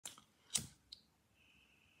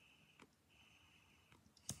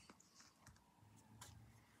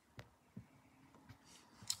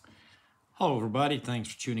Hello everybody, thanks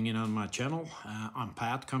for tuning in on my channel. I'm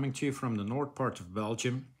Pat, coming to you from the north part of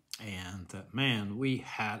Belgium. And man, we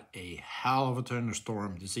had a hell of a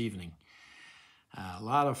thunderstorm this evening. A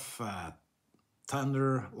lot of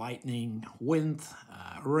thunder, lightning, wind,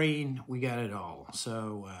 rain, we got it all.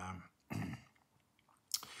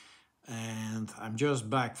 And I'm just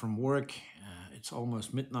back from work. It's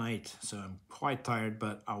almost midnight, so I'm quite tired,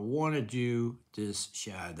 but I want to do this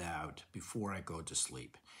shout out before I go to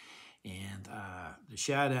sleep. And the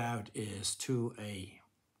shout out is to a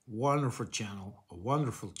wonderful channel,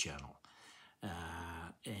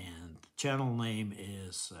 and the channel name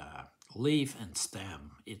is Leaf and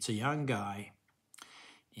Stem. It's a young guy,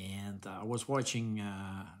 and I was watching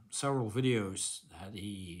several videos that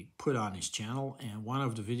he put on his channel, and one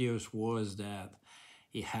of the videos was that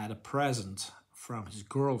he had a present from his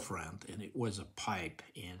girlfriend, and it was a pipe,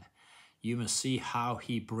 and you must see how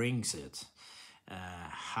he brings it.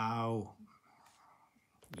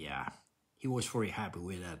 He was very happy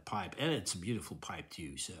with that pipe, and it's a beautiful pipe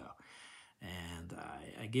too. So, and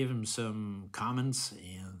I give him some comments,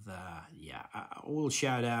 and I will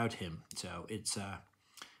shout out him. So it's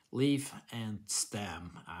Leaf and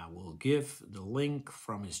Stem. I will give the link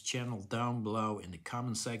from his channel down below in the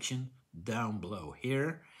comment section down below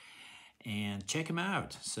here, and check him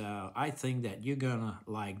out. So I think that you're gonna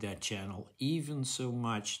like that channel even so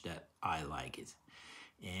much that I like it.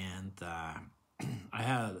 And I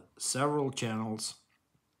had several channels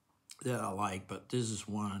that I like, but this is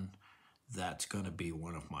one that's gonna be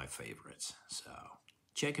one of my favorites. So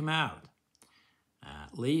check him out,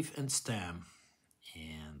 Leaf and Stem.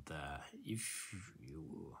 And if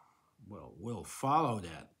you will follow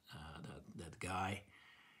that guy,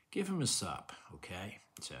 give him a sub, okay?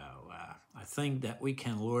 So I think that we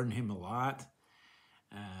can learn him a lot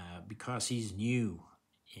because he's new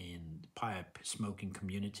in the pipe smoking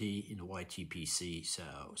community in the YTPC, so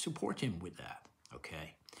support him with that,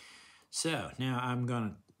 okay? So now I'm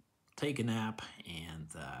gonna take a nap and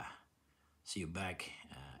see you back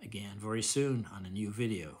again very soon on a new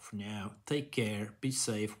video. For now, take care, be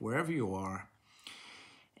safe wherever you are,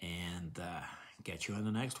 and get you on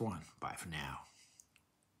the next one. Bye for now.